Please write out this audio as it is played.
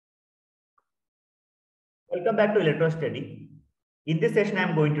Welcome back to Electro Study. In this session, I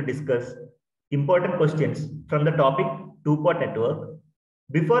am going to discuss important questions from the topic two-port network.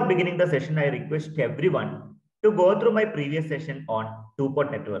 Before beginning the session, I request everyone to go through my previous session on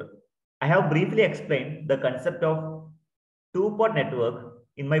two-port network. I have briefly explained the concept of two-port network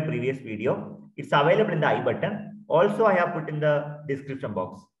in my previous video. It's available in the I button. Also, I have put in the description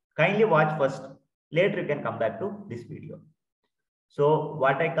box. Kindly watch first. Later, you can come back to this video. So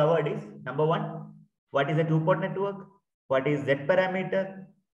what I covered is, number one, what is a two-port network? What is Z parameter,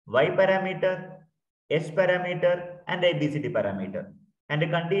 Y parameter, S parameter, and ABCD parameter, and a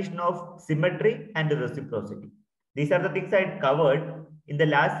condition of symmetry and reciprocity. These are the things I covered in the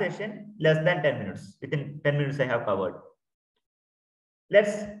last session, less than 10 minutes. Within 10 minutes, I have covered. Let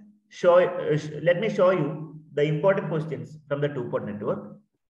me show you the important questions from the two-port network.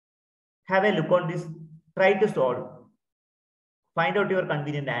 Have a look on this. Try to solve. Find out your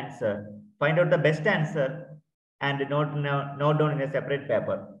convenient answer. Find out the best answer and note down in a separate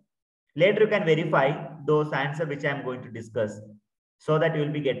paper. Later, you can verify those answers which I am going to discuss so that you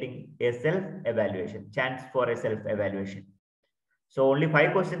will be getting a self-evaluation, chance for a self-evaluation. So only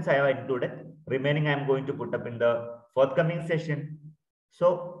 5 questions I have included. Remaining I am going to put up in the forthcoming session.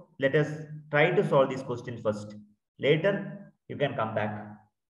 So let us try to solve these questions first. Later, you can come back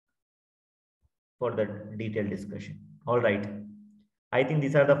for the detailed discussion. All right. I think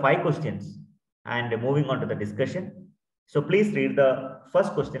these are the 5 questions. And moving on to the discussion. So please read the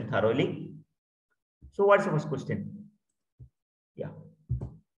first question thoroughly. So what's the first question? Yeah.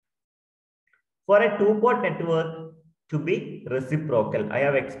 For a two-port network to be reciprocal, I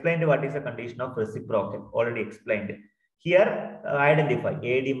have explained what is the condition of reciprocal, already explained. Here, identify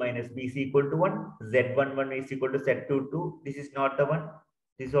AD minus BC equal to 1, Z11 is equal to Z22. This is not the one.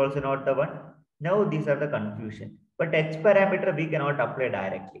 This is also not the one. Now these are the confusion. But H parameter we cannot apply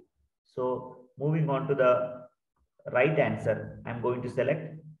directly. So moving on to the right answer, I'm going to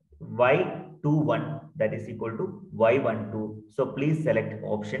select Y21 that is equal to Y12. So please select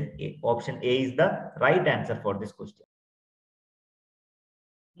option A. Option A is the right answer for this question.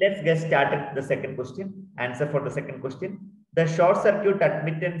 Let's get started the second question. Answer for the second question. The short circuit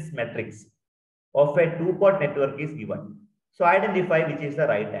admittance matrix of a two-port network is given. So identify which is the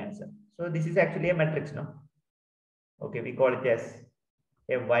right answer. So this is actually a matrix, no? Okay, we call it as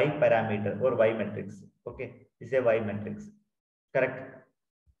a Y parameter or Y matrix. Okay, this is a Y matrix. Correct.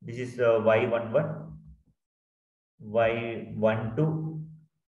 This is Y11, Y12,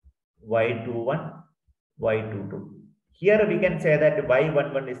 Y21, Y22. Here we can say that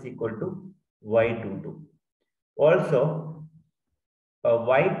Y11 is equal to Y22. Also,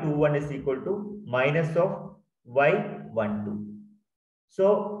 Y21 is equal to minus of Y12.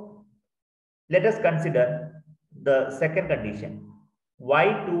 So let us consider the second condition.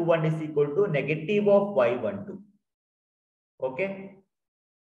 Y21 is equal to negative of Y12. Okay.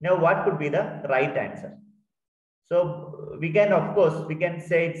 Now what could be the right answer? So we can, of course, we can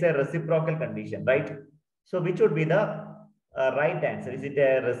say it's a reciprocal condition, right? So which would be the right answer? Is it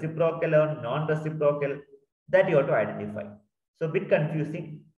a reciprocal or non-reciprocal? That you have to identify. So a bit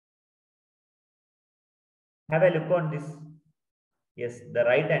confusing. Have a look on this. Yes, the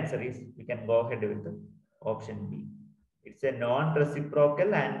right answer is, we can go ahead with the option B. It's a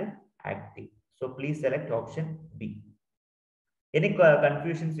non-reciprocal and active. So please select option B. Any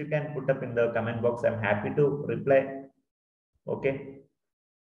confusions you can put up in the comment box. I'm happy to reply. Okay.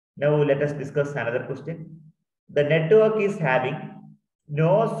 Now let us discuss another question. The network is having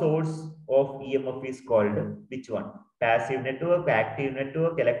no source of EMF is called which one? Passive network, active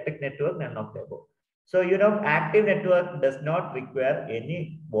network, electric network, none of the above. So, you know, active network does not require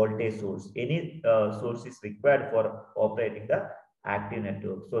any voltage source. Any source is required for operating the active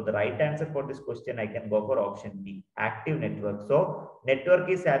network. So the right answer for this question, I can go for option B, active network. So network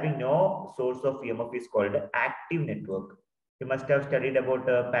is having no source of EMF is called active network. You must have studied about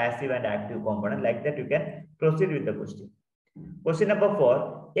passive and active component. Like that, you can proceed with the question. Question number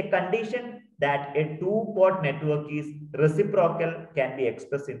 4, a condition that a two-port network is reciprocal can be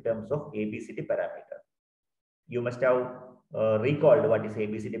expressed in terms of ABCD parameter. You must have recalled what is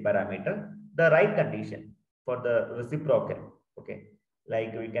ABCD parameter. The right condition for the reciprocal. Okay,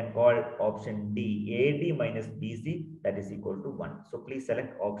 like we can call option D, AD minus BC, that is equal to 1. So please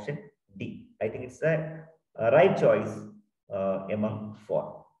select option D. I think it's the right choice among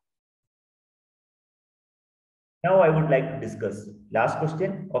 4. Now I would like to discuss last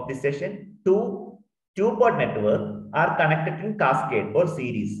question of this session. Two-port network are connected in cascade or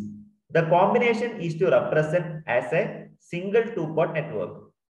series. The combination is to represent as a single two-port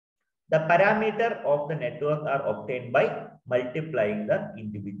network. The parameter of the network are obtained by multiplying the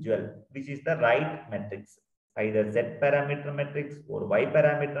individual, which is the right matrix, either Z parameter matrix or Y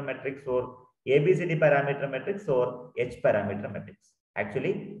parameter matrix or ABCD parameter matrix or H parameter matrix.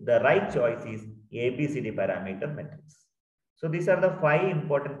 Actually, the right choice is ABCD parameter matrix. So these are the 5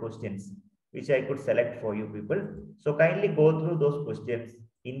 important questions which I could select for you people. So kindly go through those questions.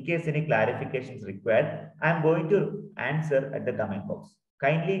 In case any clarification is required, I am going to answer at the comment box.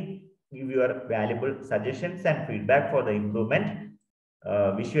 Kindly give your valuable suggestions and feedback for the improvement.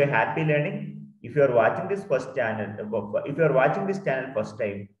 Wish you a happy learning. If you are watching this first channel first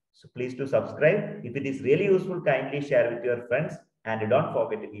time, so please do subscribe. If it is really useful, kindly share with your friends and don't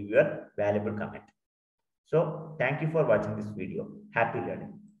forget to give your valuable comment. So thank you for watching this video. Happy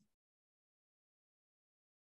learning.